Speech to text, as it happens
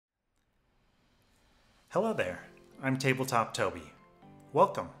Hello there, I'm Tabletop Toby.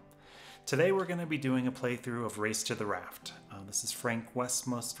 Welcome. Today we're going to be doing a playthrough of Race to the Raft. This is Frank West's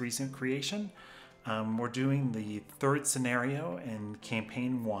most recent creation. We're doing the third scenario in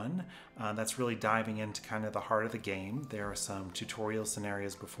Campaign 1. That's really diving into kind of the heart of the game. There are some tutorial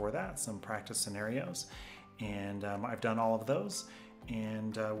scenarios before that, some practice scenarios, and I've done all of those,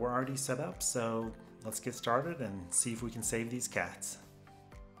 and we're already set up, so let's get started and see if we can save these cats.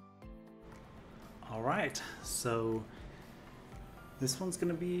 All right, so this one's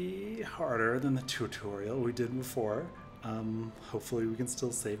going to be harder than the tutorial we did before. Hopefully we can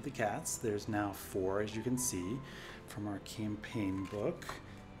still save the cats. There's now 4, as you can see, from our campaign book.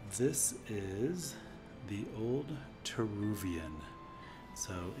 This is the Old Teruvian.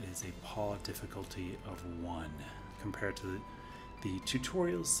 So it is a paw difficulty of 1 compared to the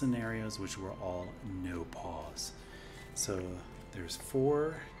tutorial scenarios, which were all no paws. So there's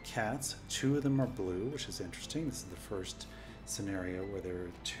 4 cats. 2 of them are blue, which is interesting. This is the first scenario where there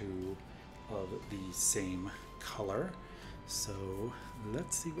are 2 of the same color. So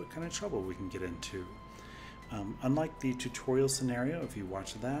let's see what kind of trouble we can get into. Unlike the tutorial scenario, if you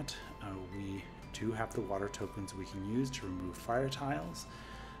watch that, we do have the water tokens we can use to remove fire tiles.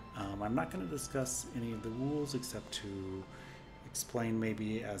 I'm not going to discuss any of the rules except to explain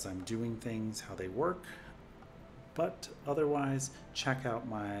maybe as I'm doing things how they work. But otherwise, check out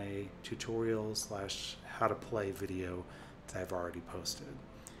my tutorial / how to play video that I've already posted.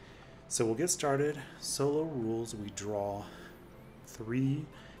 So we'll get started. Solo rules: we draw 3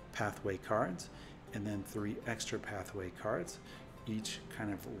 pathway cards and then 3 extra pathway cards. Each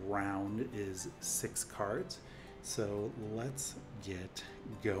kind of round is 6 cards. So let's get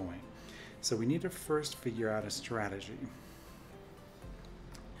going. So we need to first figure out a strategy.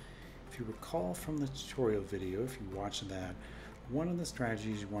 If you recall from the tutorial video, if you watch that, one of the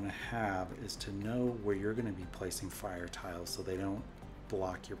strategies you want to have is to know where you're going to be placing fire tiles so they don't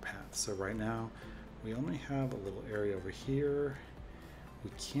block your path. So right now we only have a little area over here.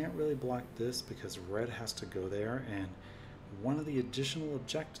 We can't really block this because red has to go there, and one of the additional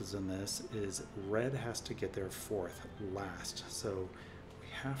objectives in this is red has to get there 4th last. So we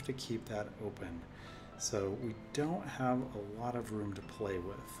have to keep that open. So we don't have a lot of room to play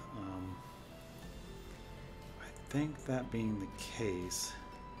with. I think that being the case,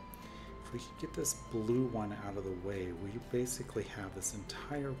 if we could get this blue one out of the way, we basically have this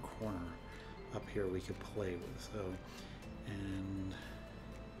entire corner up here we could play with. So, and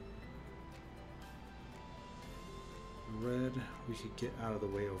red we could get out of the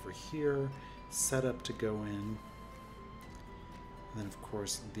way over here, set up to go in. And then of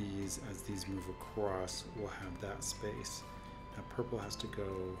course these, as these move across, will have that space. Now purple has to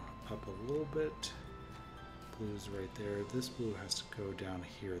go up a little bit. Blue's right there. This blue has to go down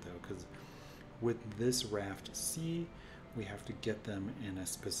here though, because with this raft C, we have to get them in a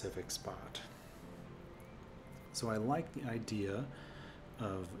specific spot. So I like the idea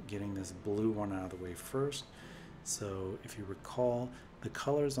of getting this blue one out of the way first. So if you recall, the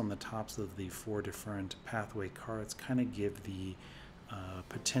colors on the tops of the 4 different pathway cards kind of give the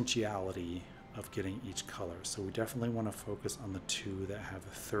potentiality of getting each color. So we definitely want to focus on the 2 that have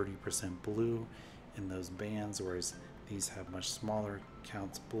 30% blue in those bands, whereas these have much smaller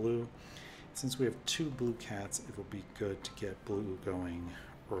counts blue. Since we have 2 blue cats, it will be good to get blue going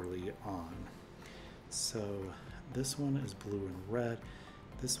early on. So this one is blue and red.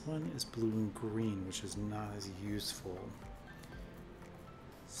 This one is blue and green, which is not as useful.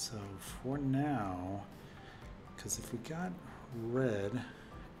 So for now, because if we got red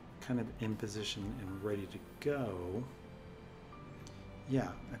kind of in position and ready to go, yeah,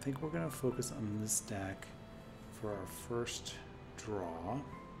 I think we're going to focus on this deck for our first draw.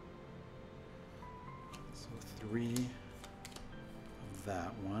 So 3 of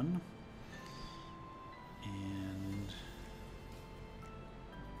that one. And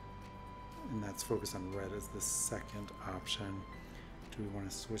that's focused on red as the second option. Do we want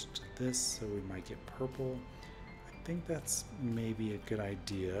to switch to this so we might get purple? I think that's maybe a good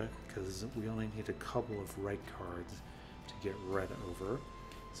idea because we only need a couple of red cards to get red over.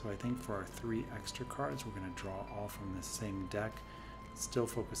 So I think for our 3 extra cards, we're going to draw all from the same deck, still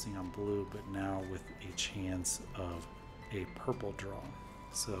focusing on blue, but now with a chance of a purple draw.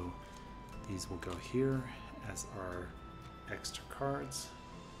 So these will go here as our extra cards.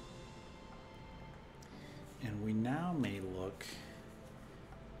 And we now may look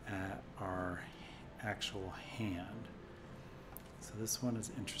at our actual hand. So this one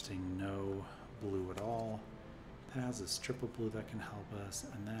is interesting, no blue at all. That has a strip of blue that can help us,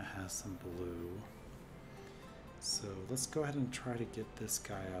 and that has some blue. So let's go ahead and try to get this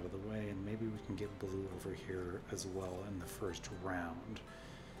guy out of the way, and maybe we can get blue over here as well in the first round.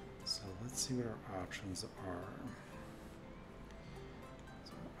 So let's see what our options are.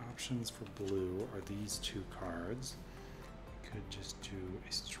 So our options for blue are these two cards. We could just do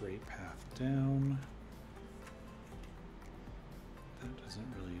a straight path down. That doesn't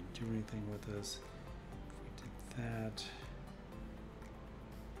really do anything with us. If we did that,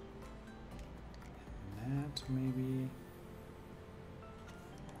 and that maybe,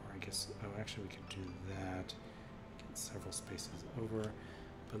 or I guess, oh, actually we could do that, get several spaces over.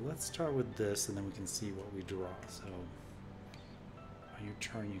 But let's start with this, and then we can see what we draw. So on your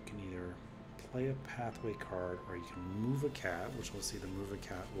turn, you can either play a pathway card, or you can move a cat, which we'll see the move a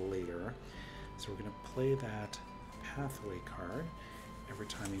cat later. So we're going to play that pathway card. Every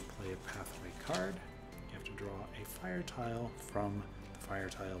time you play a pathway card, you have to draw a fire tile from the fire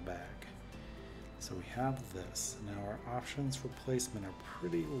tile bag. So we have this. Now our options for placement are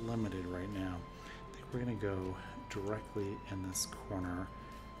pretty limited right now. I think we're going to go directly in this corner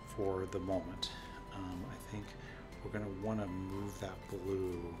for the moment. I think we're going to want to move that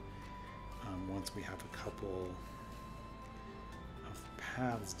blue once we have a couple of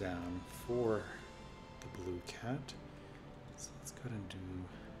paths down for the blue cat. So let's go ahead and do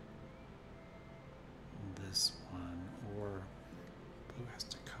this one, or blue has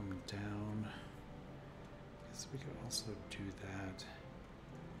to come down. I guess we could also do that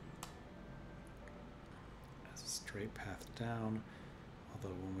as a straight path down,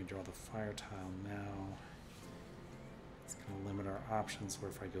 although when we draw the fire tile now, it's going to limit our options,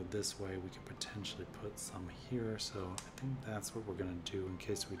 where if I go this way, we could potentially put some here. So I think that's what we're going to do in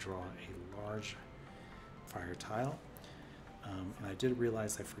case we draw a large fire tile. And I did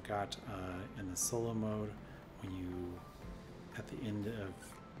realize I forgot in the solo mode, when you, at the end of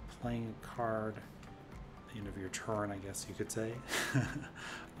playing a card, the end of your turn, I guess you could say,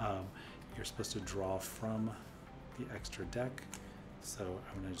 you're supposed to draw from the extra deck. So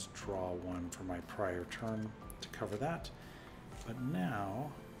I'm going to just draw one for my prior turn to cover that. But now,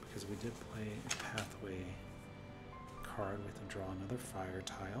 because we did play a pathway card, we have to draw another fire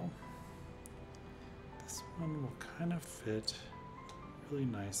tile. This one will kind of fit really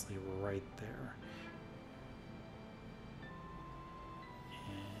nicely right there.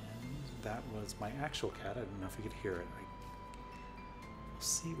 And that was my actual cat. I don't know if you could hear it. We'll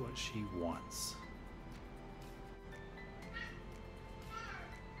see what she wants.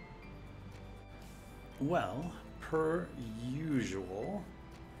 Well, per usual,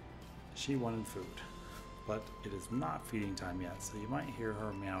 she wanted food, but it is not feeding time yet, so you might hear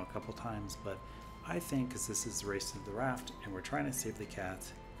her meow a couple times, but I think because this is Race to the Raft and we're trying to save the cat,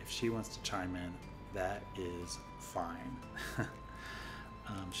 if she wants to chime in, that is fine.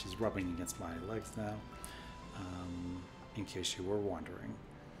 She's rubbing against my legs now, in case you were wondering,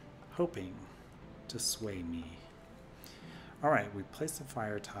 hoping to sway me. All right, we placed the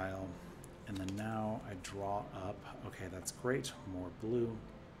fire tile, and then now I draw up. Okay, that's great, more blue.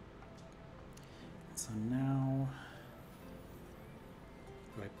 So now,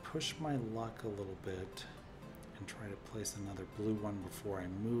 do I push my luck a little bit and try to place another blue one before I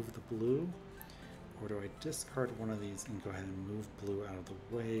move the blue? Or do I discard one of these and go ahead and move blue out of the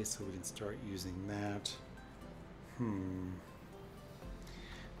way so we can start using that?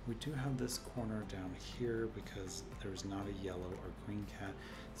 We do have this corner down here because there's not a yellow or green cat.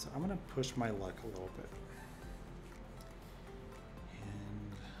 So I'm going to push my luck a little bit.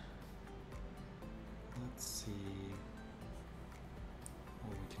 And let's see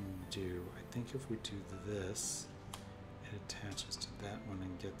what we can do. I think if we do this, it attaches to that one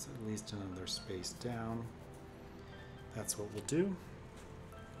and gets at least another space down. That's what we'll do.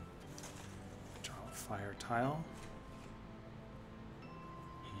 Draw a fire tile.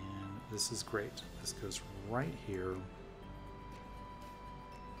 And this is great. This goes right here.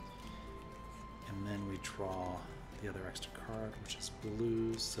 And then we draw the other extra card, which is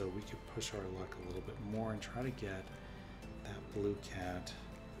blue, so we could push our luck a little bit more and try to get that blue cat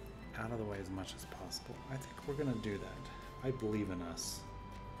out of the way as much as possible. I think we're going to do that. I believe in us,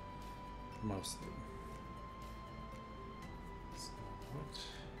 mostly. So what?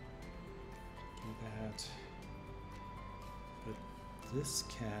 Do that. But this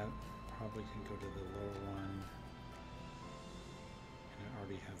cat probably can go to the lower one. And it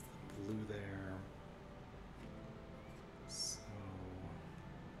already has the blue there. So,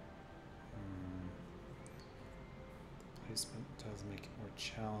 the placement does make it more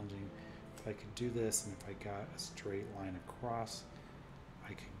challenging. If I could do this, and if I got a straight line across, I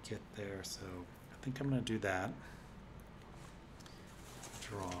could get there. So I think I'm going to do that.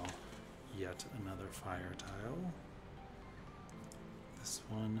 Draw yet another fire tile. This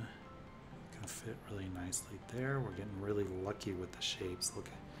one can fit really nicely there. We're getting really lucky with the shapes. Look,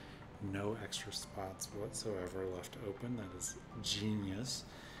 no extra spots whatsoever left open. That is genius.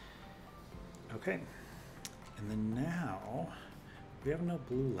 Okay, and then now we have no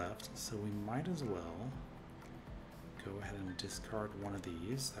blue left, so we might as well go ahead and discard one of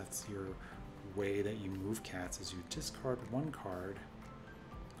these. That's your way that you move cats, is you discard one card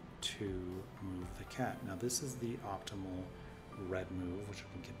to move the cat. Now this is the optimal red move, which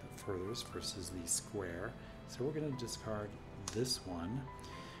will get the furthest versus the square. So we're going to discard this one,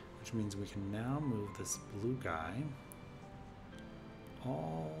 which means we can now move this blue guy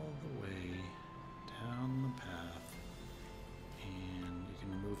all the way down the path, and you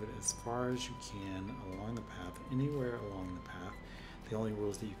can move it as far as you can along the path, anywhere along the path. The only rule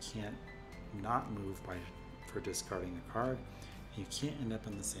is that you can't not move for discarding a card. You can't end up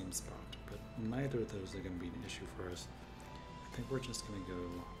in the same spot, but neither of those are going to be an issue for us. I think we're just going to go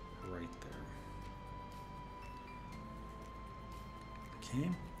right there.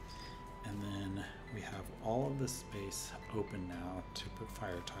 Okay, and then we have all of this space open now to put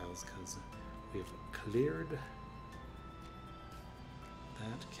fire tiles because we've cleared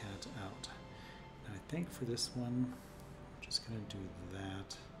that cat out. And I think for this one, we're just going to do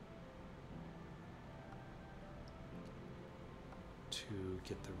that to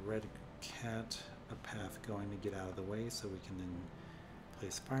get the red cat a path going to get out of the way, so we can then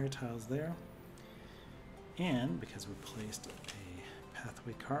place fire tiles there. And because we placed a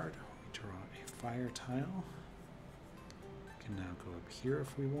pathway card, we draw a fire tile. We can now go up here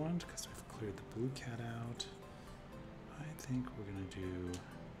if we want, because we've cleared the blue cat out. I think we're going to do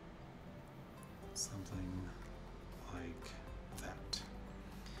something like that.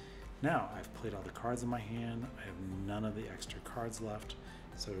 Now I've played all the cards in my hand. I have none of the extra cards left,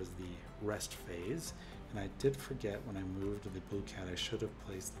 so it is the rest phase. And I did forget when I moved the blue cat, I should have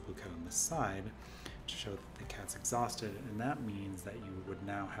placed the blue cat on the side to show that the cat's exhausted, and that means that you would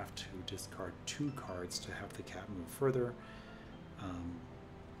now have to discard 2 cards to have the cat move further.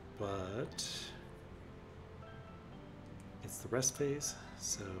 But it's the rest phase,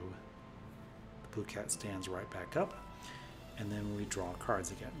 so the blue cat stands right back up, and then we draw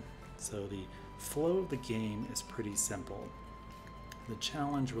cards again. So the flow of the game is pretty simple. The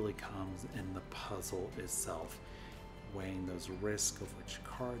challenge really comes in the puzzle itself, weighing those risks of which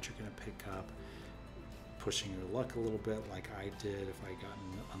cards you're going to pick up, pushing your luck a little bit like I did. If I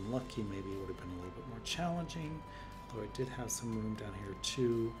gotten unlucky, maybe it would have been a little bit more challenging, although I did have some room down here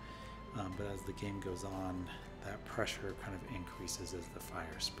too. But as the game goes on, that pressure kind of increases as the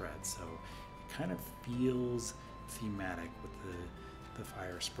fire spreads. So it kind of feels thematic with the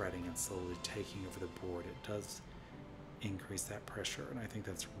fire spreading and slowly taking over the board. It does increase that pressure, and I think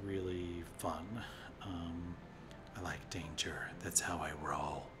that's really fun. I like danger. That's how I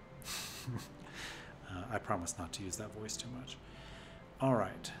roll. I promise not to use that voice too much. All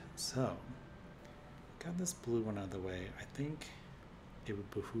right, so got this blue one out of the way. I think it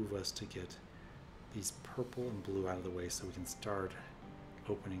would behoove us to get these purple and blue out of the way so we can start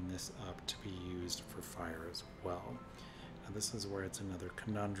opening this up to be used for fire as well. Now this is where it's another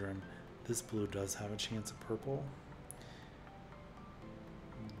conundrum. This blue does have a chance of purple.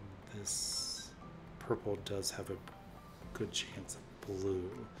 This purple does have a good chance of blue.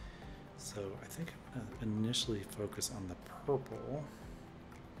 So I think I'm going to initially focus on the purple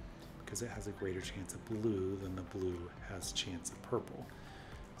because it has a greater chance of blue than the blue has chance of purple.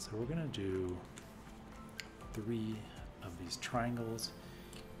 So we're going to do 3 of these triangles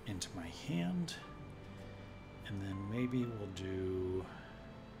into my hand, and then maybe we'll do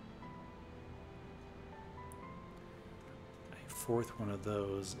a 4th one of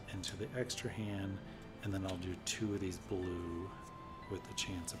those into the extra hand, and then I'll do 2 of these blue with the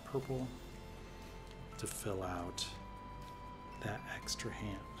chance of purple to fill out that extra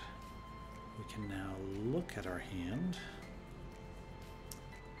hand. We can now look at our hand.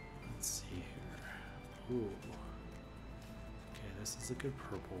 Let's see here. Ooh. Okay, this is a good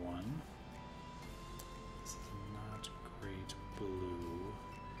purple one. This is not great blue.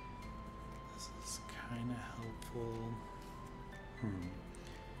 This is kind of helpful.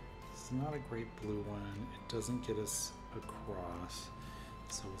 This is not a great blue one. It doesn't get us across.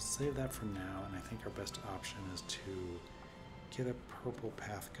 So we'll save that for now, and I think our best option is to get a purple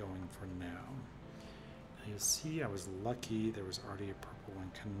path going for now. Now you'll see I was lucky, there was already a purple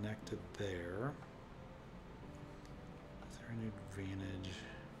one connected there. Is there any advantage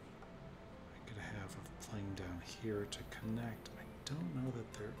I could have of playing down here to connect? I don't know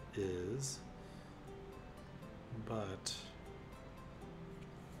that there is, but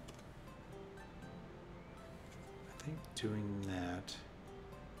think doing that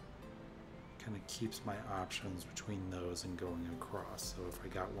kind of keeps my options between those and going across. So if I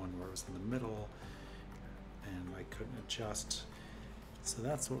got one where it was in the middle and I couldn't adjust, so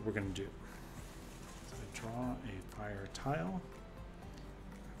that's what we're going to do. So I draw a fire tile.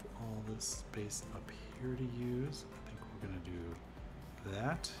 I have all this space up here to use. I think we're going to do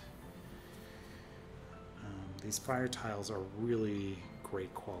that. These fire tiles are really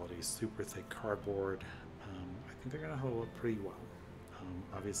great quality, super thick cardboard. I think they're going to hold up pretty well.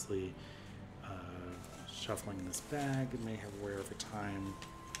 Obviously, shuffling in this bag, it may have wear over time,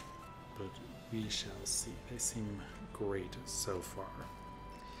 but we shall see. They seem great so far.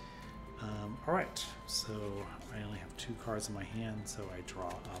 All right, so I only have 2 cards in my hand, so I draw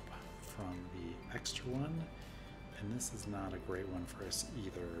up from the extra one, and this is not a great one for us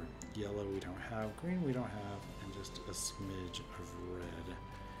either. Yellow we don't have, green we don't have, and just a smidge of red.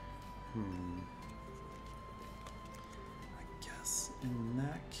 I guess in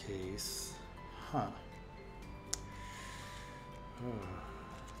that case,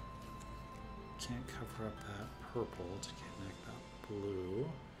 can't cover up that purple to connect that blue.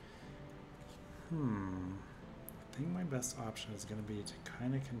 I think my best option is going to be to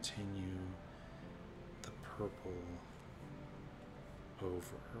kind of continue the purple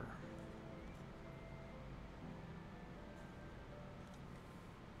over.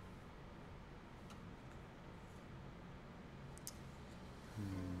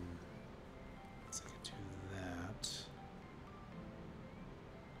 So I could do that.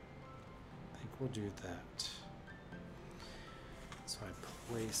 I think we'll do that. So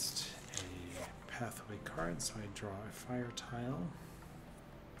I placed a pathway card, so I draw a fire tile.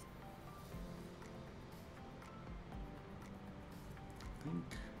 I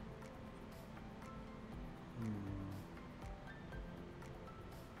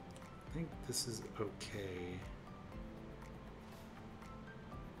think this is okay.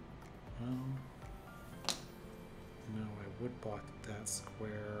 Well, no, I would block that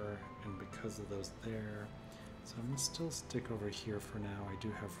square, and because of those there, so I'm going to still stick over here for now. I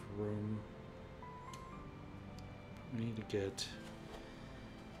do have room. We need to get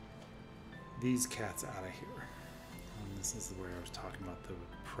these cats out of here. And this is where I was talking about the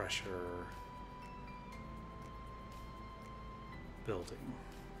pressure building.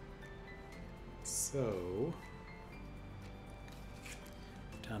 So,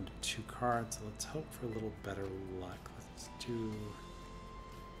 down to 2 cards. So let's hope for a little better luck. Let's do...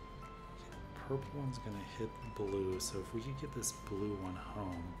 Purple one's going to hit blue, so if we could get this blue one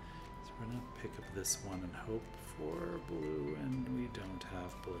home, so we're going to pick up this one and hope for blue, and we don't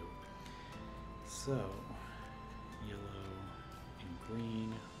have blue. So, yellow and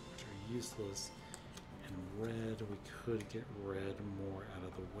green, which are useless, and red, we could get red more out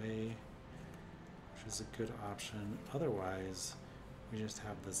of the way, which is a good option. Otherwise, we just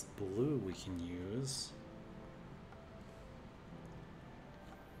have this blue we can use.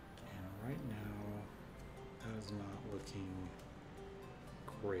 Right now, that is not looking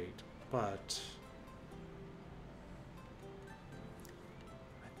great, but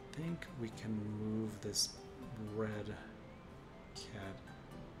I think we can move this red cat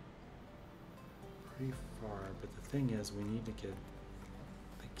pretty far, but the thing is we need to get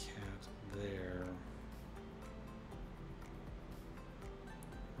the cat there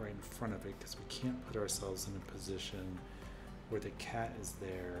right in front of it, because we can't put ourselves in a position where the cat is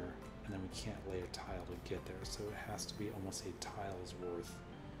there and then we can't lay a tile to get there, so it has to be almost a tile's worth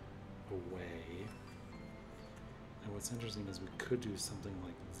away. And what's interesting is we could do something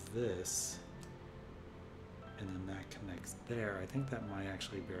like this, and then that connects there. I think that might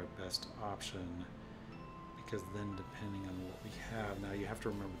actually be our best option, because then depending on what we have, now you have to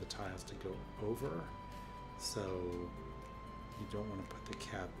remember the tiles to go over, so you don't want to put the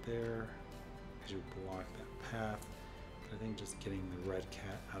cat there because you block that path. I think just getting the red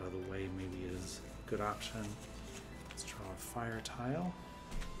cat out of the way maybe is a good option. Let's draw a fire tile.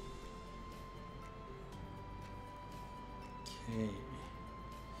 Okay.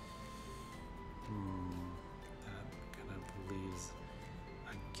 That kind of leaves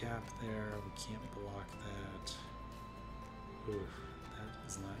a gap there. We can't block that. Oof, that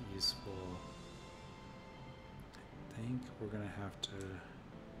is not useful. I think we're going to have to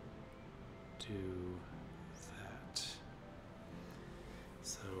do that.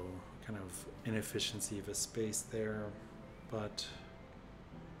 So kind of inefficiency of a space there, but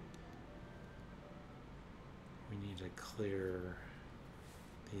we need to clear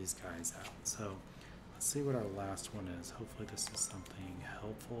these guys out. So let's see what our last one is. Hopefully this is something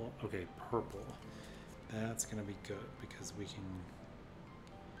helpful. Okay, purple. That's going to be good because we can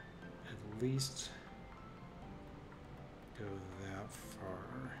at least go that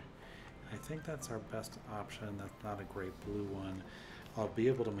far. I think that's our best option. That's not a great blue one. I'll be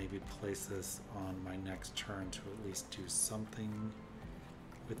able to maybe place this on my next turn to at least do something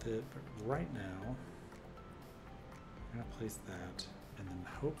with it, but right now I'm gonna place that and then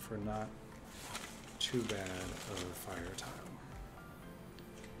hope for not too bad of a fire tile.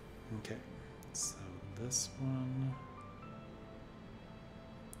 Okay, so this one,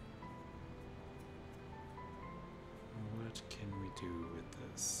 what can we do with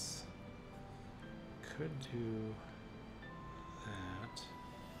this? Could do that.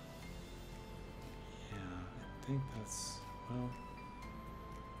 Yeah, I think that's, well,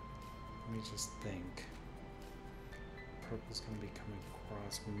 let me just think. Purple's going to be coming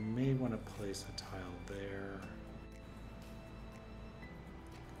across. We may want to place a tile there.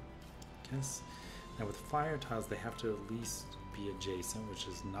 Guess. Now with fire tiles, they have to at least be adjacent, which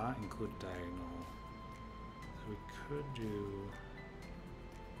is not include diagonal. So we could do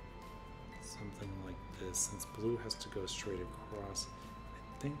something like this. Since blue has to go straight across,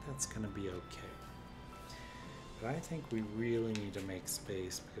 I think that's going to be okay. But I think we really need to make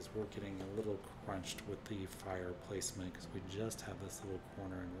space because we're getting a little crunched with the fire placement because we just have this little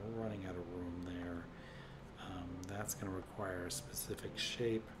corner and we're running out of room there. That's going to require a specific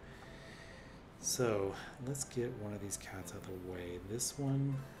shape. So let's get one of these cats out of the way. This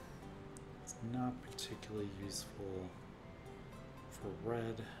one is not particularly useful for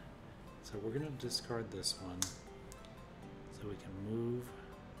red. So we're going to discard this one so we can move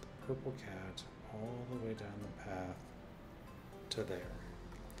the purple cat all the way down the path to there.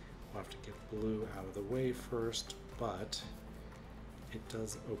 We'll have to get blue out of the way first, but it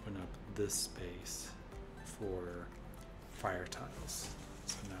does open up this space for fire tiles.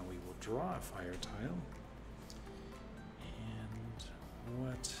 So now we will draw a fire tile. And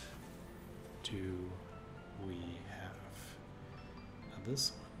what do we have? Now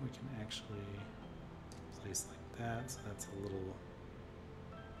this one we can actually place like that, so that's a little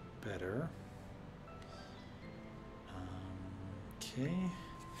better. Okay,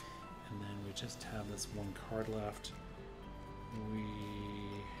 and then we just have this one card left. We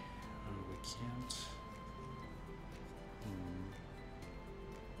can't.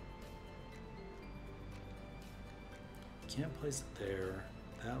 Can't place it there.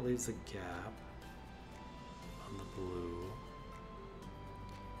 That leaves a gap on the blue.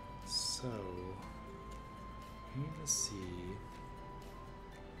 So we need to see.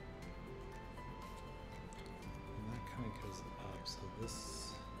 And that kind of goes up. So this.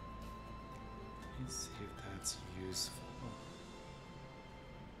 Let's see if that's useful.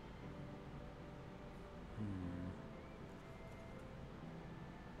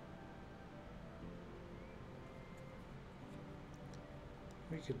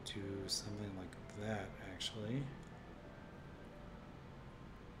 We could do something like that, actually,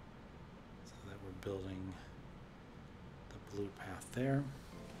 so that we're building the blue path there.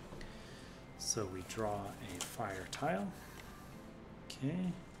 So we draw a fire tile.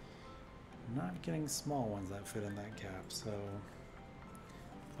 Okay, not getting small ones that fit in that gap, so,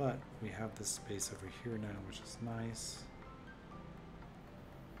 but we have this space over here now, which is nice.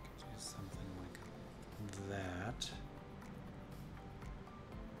 Could do something like that.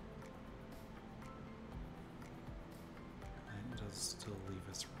 Still leave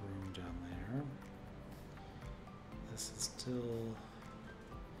us room down there. This is still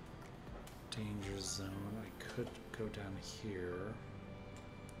danger zone. I could go down here.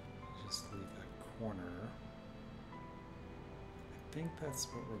 Just leave that corner. I think that's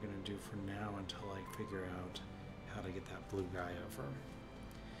what we're going to do for now until I figure out how to get that blue guy over.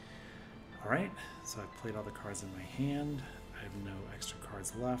 Alright, so I've played all the cards in my hand. I have no extra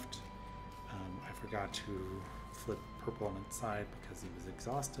cards left. I forgot to flip purple on its side because he was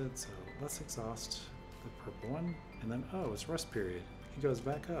exhausted, so let's exhaust the purple one, and then, oh, it's rest period. He goes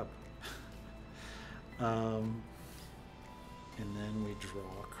back up. And then we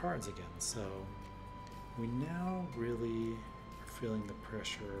draw cards again. So we now really are feeling the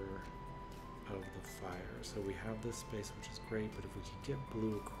pressure of the fire. So we have this space, which is great, but if we could get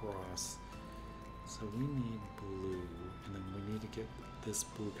blue across, so we need blue, and then we need to get this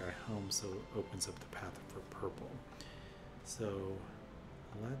blue guy home so it opens up the path for purple. So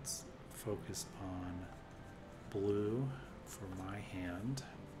let's focus on blue for my hand.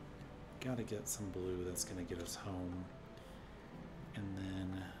 Gotta get some blue that's gonna get us home. And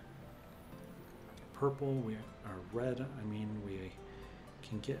then purple, we are red, I mean, we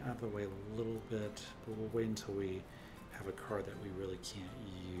can get out of the way a little bit, but we'll wait until we have a card that we really can't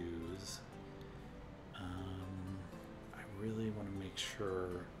use. I really want to make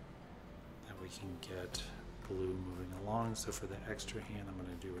sure that we can get blue moving along. So for the extra hand, I'm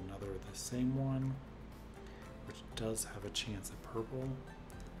going to do another of the same one, which does have a chance at purple.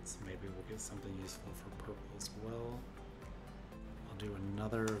 So maybe we'll get something useful for purple as well. I'll do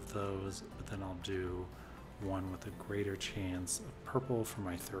another of those, but then I'll do one with a greater chance of purple for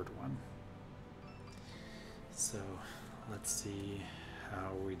my third one. So let's see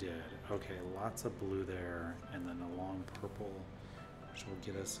how we did. Okay, lots of blue there, and then a long purple, which will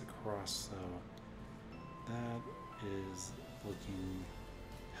get us across. So that is looking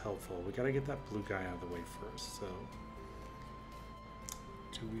helpful. We got to get that blue guy out of the way first. So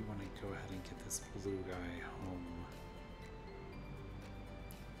do we want to go ahead and get this blue guy home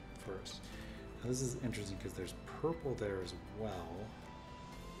first? Now this is interesting because there's purple there as well.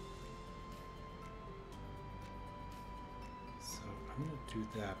 So I'm going to do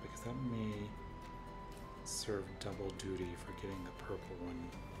that because that may serve double duty for getting the purple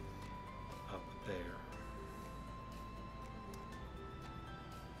one up there.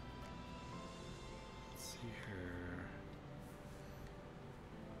 Let's see here.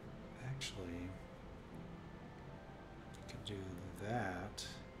 Actually, we could do that.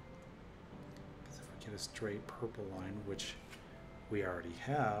 Get a straight purple line, which we already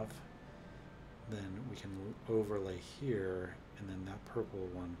have, then we can overlay here, and then that purple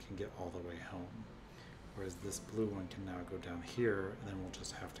one can get all the way home. Whereas this blue one can now go down here, and then we'll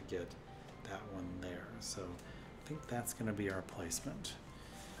just have to get that one there. So I think that's going to be our placement.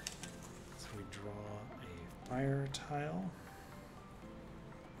 So we draw a fire tile.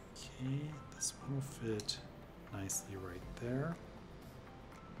 Okay, this one will fit nicely right there.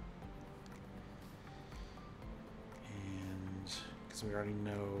 So we already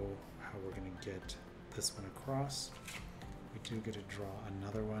know how we're going to get this one across. We do get to draw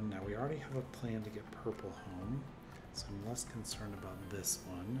another one. Now we already have a plan to get purple home, so I'm less concerned about this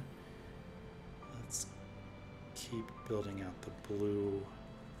one. Let's keep building out the blue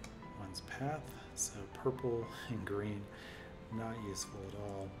one's path. So purple and green, not useful at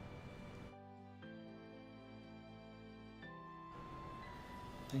all.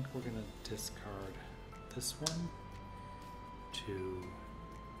 I think we're going to discard this one to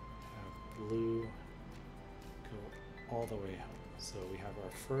have blue go all the way home. So we have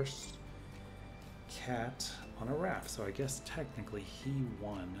our first cat on a raft. So I guess technically he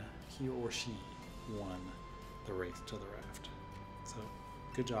or she won the race to the raft. So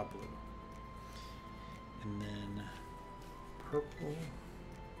good job, blue. And then purple, we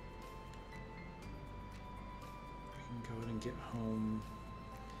can go ahead and get home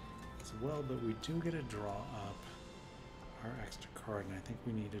as well, but we do get to draw up our extra card, and I think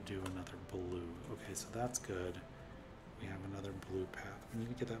we need to do another blue. Okay, so that's good. We have another blue path. We need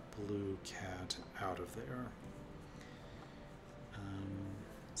to get that blue cat out of there.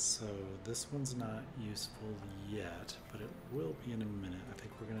 So this one's not useful yet, but it will be in a minute. I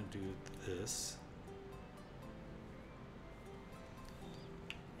think we're going to do this.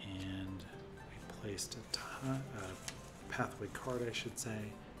 And we placed a pathway card, I should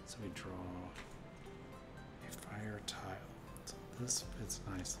say. So we draw a fire tile. So this fits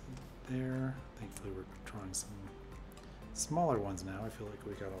nicely there. Thankfully we're drawing some smaller ones now. I feel like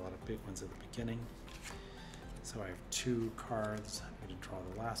we got a lot of big ones at the beginning. So I have 2 cards. I'm going to draw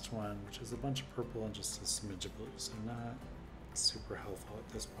the last one, which is a bunch of purple and just a smidge of blue. So not super helpful at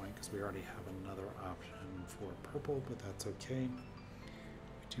this point because we already have another option for purple, but that's okay.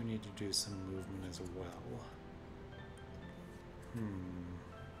 We do need to do some movement as well.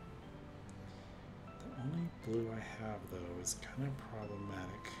 The only blue I have, though, is kind of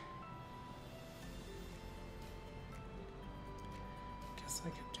problematic. Guess I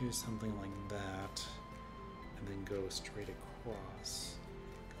could do something like that and then go straight across.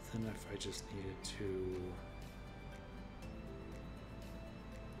 Then if I just needed to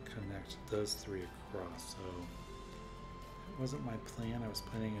connect those 3 across. So it wasn't my plan. I was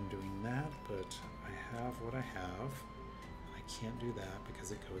planning on doing that, but I have what I have. I can't do that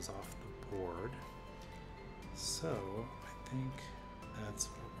because it goes off the board. So I think that's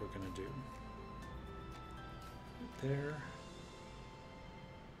what we're going to do. Right there.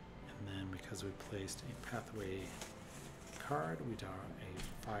 And then because we placed a pathway card, we draw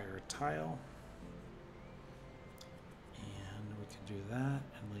a fire tile. And we can do that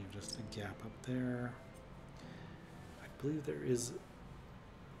and leave just a gap up there. I believe there is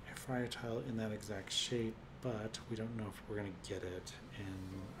a fire tile in that exact shape, but we don't know if we're going to get it,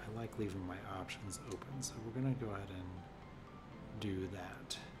 and I like leaving my options open, so we're going to go ahead and do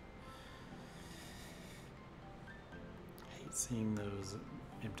that. I hate seeing those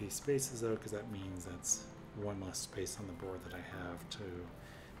empty spaces though, because that means that's one less space on the board that I have to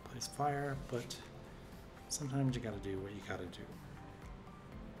place fire, but sometimes you gotta do what you gotta do.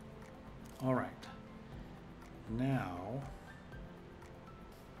 All right, now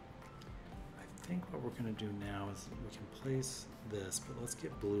I think what we're gonna do now is we can place this, but let's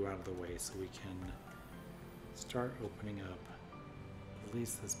get blue out of the way so we can start opening up at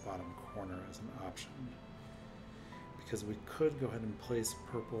least this bottom corner as an option. Because we could go ahead and place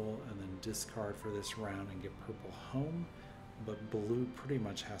purple and then discard for this round and get purple home, but blue pretty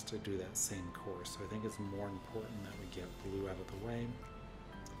much has to do that same course. So I think it's more important that we get blue out of the way.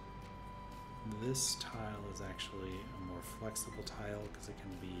 This tile is actually a more flexible tile because it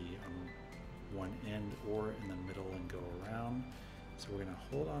can be on one end or in the middle and go around. So we're going to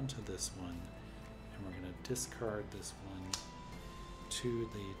hold on to this one and we're going to discard this one to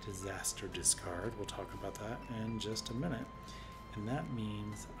the disaster discard. We'll talk about that in just a minute. And that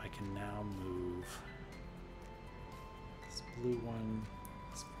means I can now move this blue one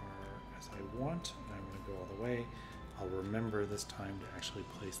as far as I want, and I'm going to go all the way. I'll remember this time to actually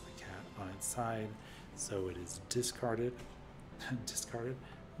place the cat on its side so it is discarded. Discarded?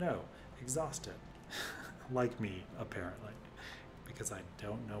 No, exhausted. Like me, apparently, because I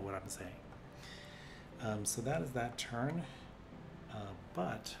don't know what I'm saying. So that is that turn.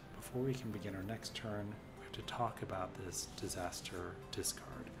 But before we can begin our next turn, we have to talk about this disaster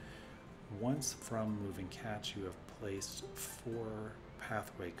discard. Once from moving cats you have placed 4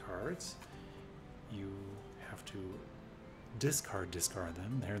 pathway cards, you have to discard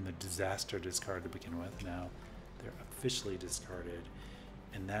them. They're in the disaster discard to begin with. Now they're officially discarded,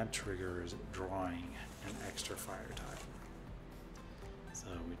 and that triggers drawing an extra fire tile. So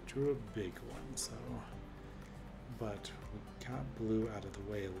we drew a big one, but we got blue out of the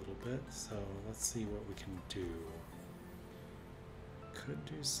way a little bit, so let's see what we can do. Could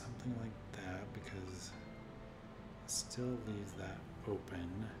do something like that because it still leaves that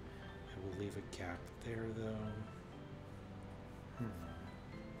open. It will leave a gap there though.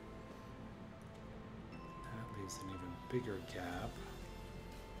 That leaves an even bigger gap.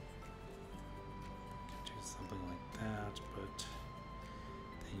 Could do something like that, but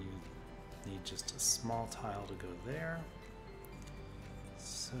then you need just a small tile to go there.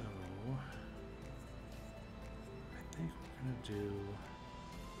 So I think we're gonna do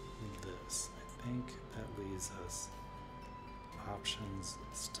this. I think that leaves us options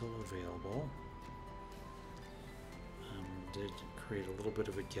still available. Did create a little bit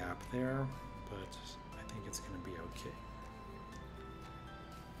of a gap there, but I think it's going to be okay.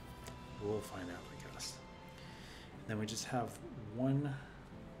 We'll find out, I guess. And then we just have one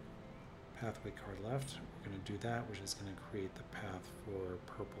pathway card left. We're going to do that, which is going to create the path for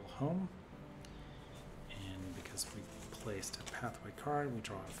purple home. And because we placed a pathway card, we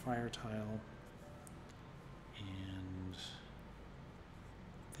draw a fire tile. And I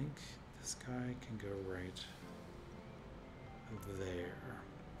think this guy can go right there.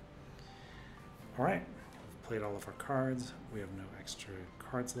 All right, we've played all of our cards. We have no extra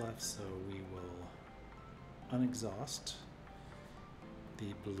cards left, so we will unexhaust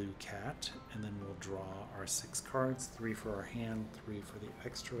the blue cat, and then we'll draw our 6 cards, 3 for our hand, 3 for the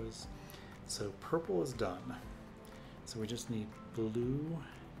extras. So purple is done. So we just need blue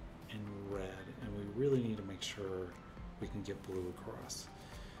and red, and we really need to make sure we can get blue across.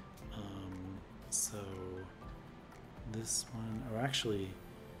 So this one, or actually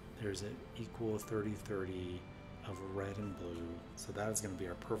there's an equal 30-30 of red and blue, so that is going to be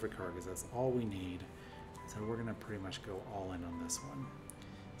our perfect card because that's all we need. So we're going to pretty much go all in on this one.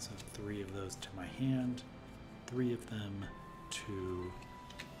 So 3 of those to my hand, 3 of them to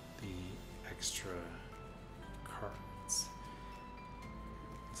the extra cards.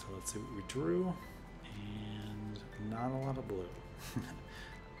 So let's see what we drew, and not a lot of blue,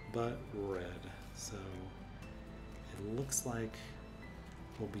 but red. So it looks like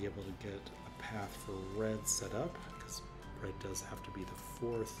we'll be able to get a path for red set up, because red does have to be the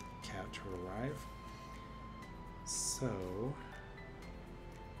 4th cat to arrive. So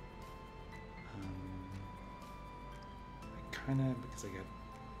I kind of, because I got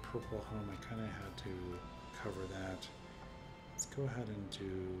purple home, I kind of had to cover that. Let's go ahead and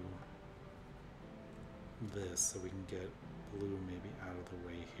do this so we can get blue maybe out of the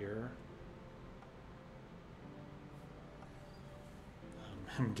way here.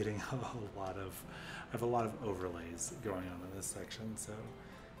 I'm getting a lot of, I have a lot of overlays going on in this section, so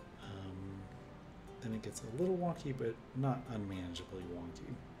then it gets a little wonky, but not unmanageably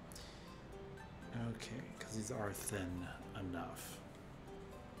wonky. Okay, because these are thin enough.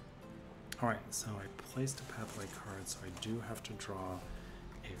 All right, so I placed a pathway card, so I do have to draw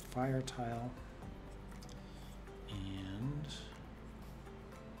a fire tile. And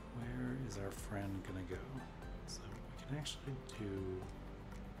where is our friend gonna go? So we can actually do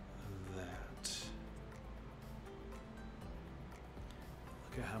that.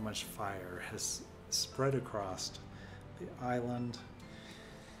 Look at how much fire has spread across the island.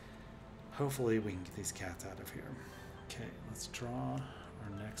 Hopefully we can get these cats out of here. Okay, let's draw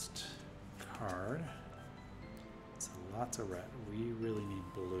our next card. So lots of red. We really need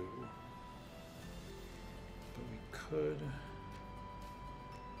blue. But we could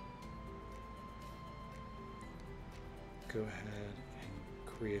go ahead and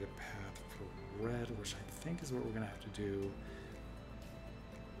create a path for red, which I think is what we're going to have to do.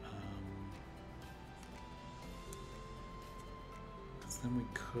 Because then we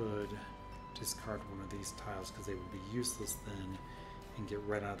could discard one of these tiles because they would be useless then and get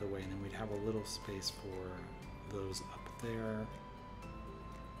red out of the way, and then we'd have a little space for those up there.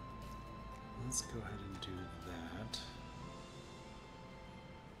 Let's go ahead and do that.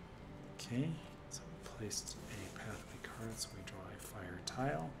 Okay, so we placed a pathway card, so we draw a fire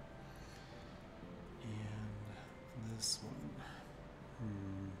tile. And this one,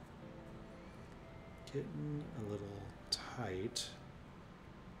 getting a little tight,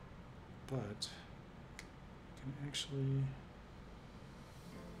 but can actually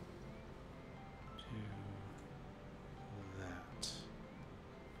do that.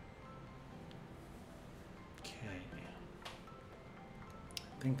 Okay.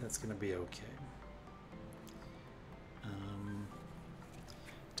 I think that's going to be okay.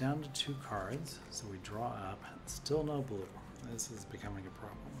 Down to 2 cards, so we draw up. Still no blue. This is becoming a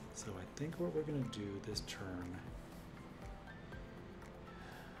problem. So I think what we're going to do this turn,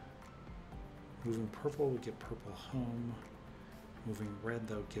 moving purple, we get purple home. Moving red,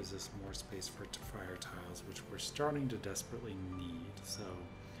 though, gives us more space for fire tiles, which we're starting to desperately need. So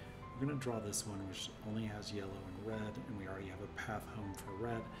we're going to draw this one, which only has yellow and red, and we already have a path home for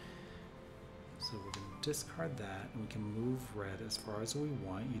red. So we're going to discard that, and we can move red as far as we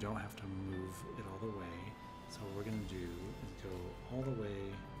want. You don't have to move it all the way. So what we're going to do is go all the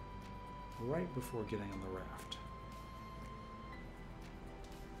way right before getting on the raft.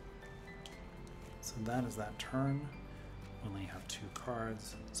 So that is that turn. We only have 2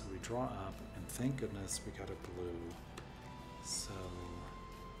 cards, so we draw up, and thank goodness we got a blue. So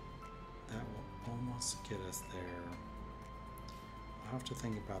that will almost get us there. I'll have to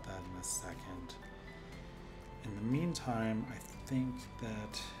think about that in a second. In the meantime, I think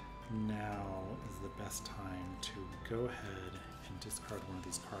that now is the best time to go ahead and discard one of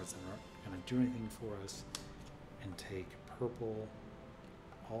these cards that aren't going to do anything for us and take purple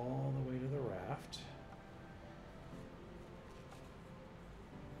all the way to the raft.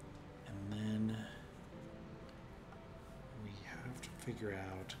 And then we have to figure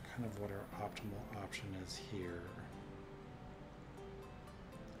out kind of what our optimal option is here.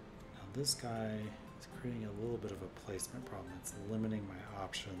 Now this guy is creating a little bit of a placement problem. It's limiting my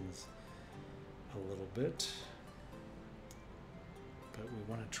options a little bit. But we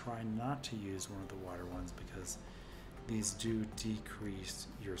want to try not to use one of the water ones because these do decrease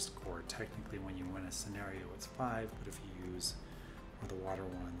your score. Technically, when you win a scenario, it's 5, but if you use one of the water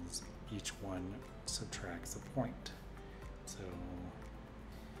ones, each one subtracts a point. So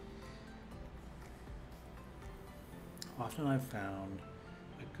often I've found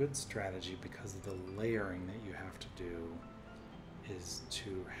a good strategy, because of the layering that you have to do, is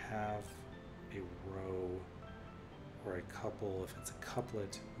to have a row or a couple, if it's a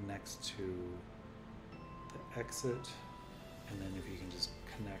couplet, next to the exit, and then if you can just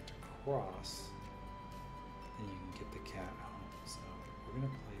connect across, then you can get the cat home. So we're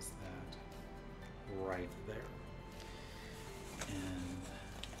going to place that right there and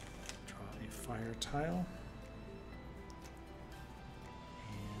draw a fire tile.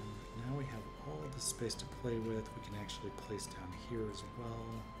 And now we have all of the space to play with. We can actually place down here as well.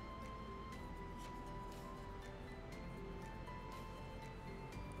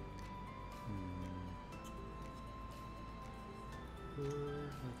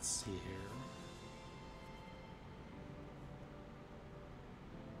 Let's see here.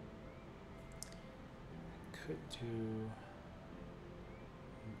 Could do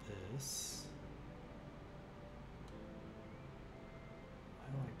this.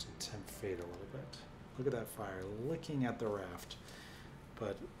 I like to tempt fate a little bit. Look at that fire licking at the raft.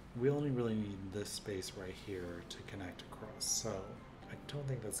 But we only really need this space right here to connect across. So I don't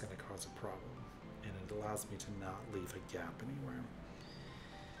think that's going to cause a problem. And it allows me to not leave a gap anywhere.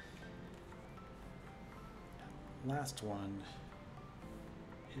 Last one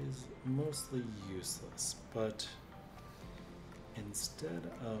is mostly useless, but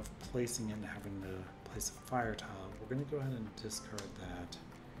instead of placing it and having to place a fire tile, we're going to go ahead and discard that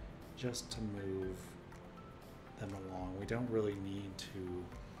just to move them along. We don't really need to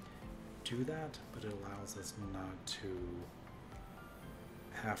do that, but it allows us not to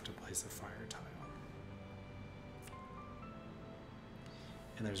have to place a fire tile.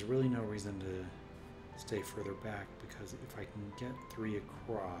 And there's really no reason to stay further back, because if I can get 3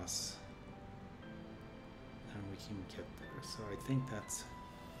 across, then we can get there. So I think that's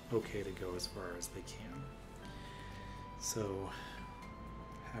okay to go as far as they can. So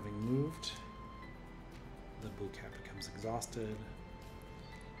having moved, the blue cat becomes exhausted.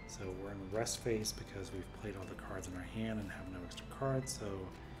 So we're in rest phase because we've played all the cards in our hand and have no extra cards. So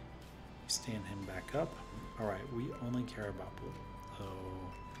we stand him back up. All right, we only care about blue. So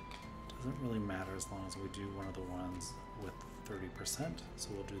it doesn't really matter as long as we do one of the ones with 30%. So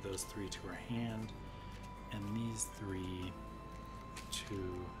we'll do those 3 to our hand and these 3 to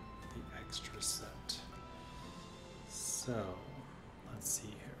the extra set. So let's see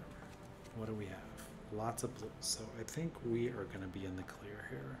here. What do we have? Lots of blue. So I think we are going to be in the clear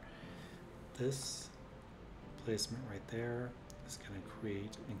here. This placement right there is going to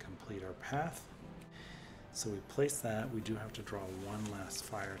create and complete our path. So we place that. We do have to draw one last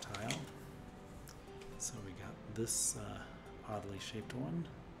fire tile. So we got this oddly shaped one.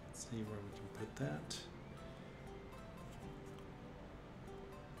 Let's see where we can put that.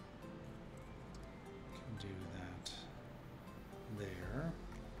 We can do that there.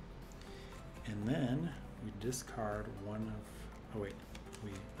 And then we discard one of, oh wait,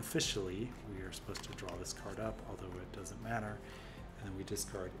 we are supposed to draw this card up, although it doesn't matter. And then we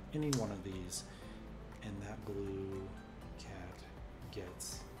discard any one of these, and that blue cat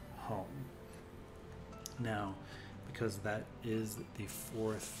gets home. Now, because that is the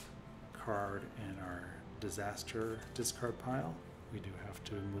 4th card in our disaster discard pile, we do have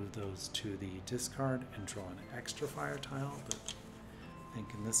to move those to the discard and draw an extra fire tile, but I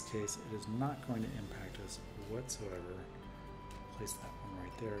think in this case it is not going to impact us whatsoever. Place that one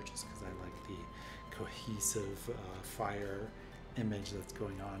right there just because I like the cohesive fire image that's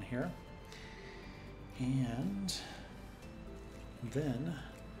going on here. And then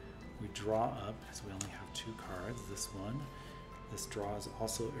we draw up, because we only have 2 cards, this draw is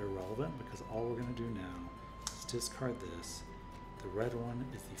also irrelevant because all we're going to do now is discard this. The red one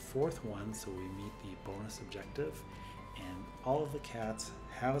is the 4th one, so we meet the bonus objective, and all of the cats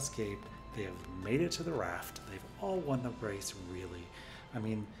have escaped. They have made it to the raft. They've all won the race, really. I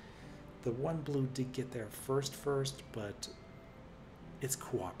mean, the one blue did get there first, but it's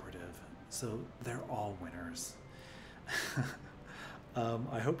cooperative, so they're all winners.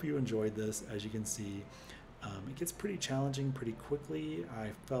 I hope you enjoyed this. As you can see, it gets pretty challenging pretty quickly.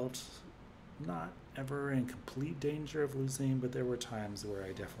 I felt not ever in complete danger of losing, but there were times where I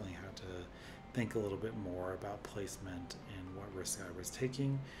definitely had to think a little bit more about placement and what risk I was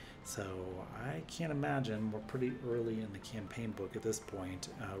taking. So I can't imagine, we're pretty early in the campaign book at this point,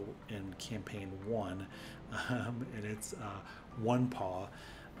 in campaign 1, and it's 1 paw.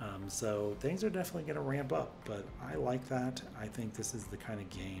 So things are definitely going to ramp up, but I like that. I think this is the kind of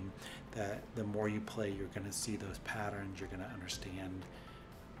game that the more you play, you're going to see those patterns, you're going to understand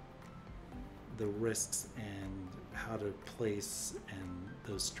the risks and how to place, and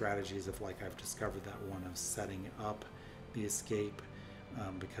those strategies of, like I've discovered that one of setting up the escape,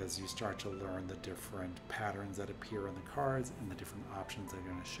 because you start to learn the different patterns that appear in the cards and the different options that are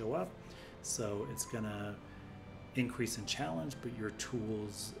going to show up. So it's going to increase in challenge, but your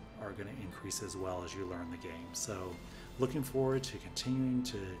tools are going to increase as well as you learn the game. So looking forward to continuing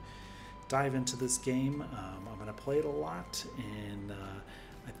to dive into this game. I'm going to play it a lot, and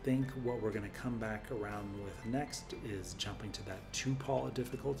I think what we're going to come back around with next is jumping to that 2-paw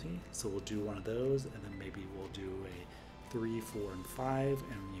difficulty. So we'll do one of those, and then maybe we'll do a 3, 4, and 5,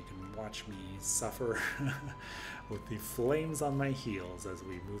 and you can watch me suffer with the flames on my heels as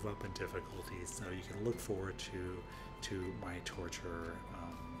we move up in difficulties. So you can look forward to my torture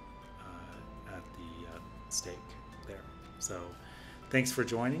at the stake there. So thanks for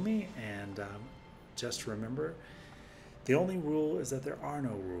joining me, and just remember, the only rule is that there are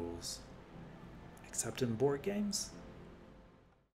no rules, except in board games.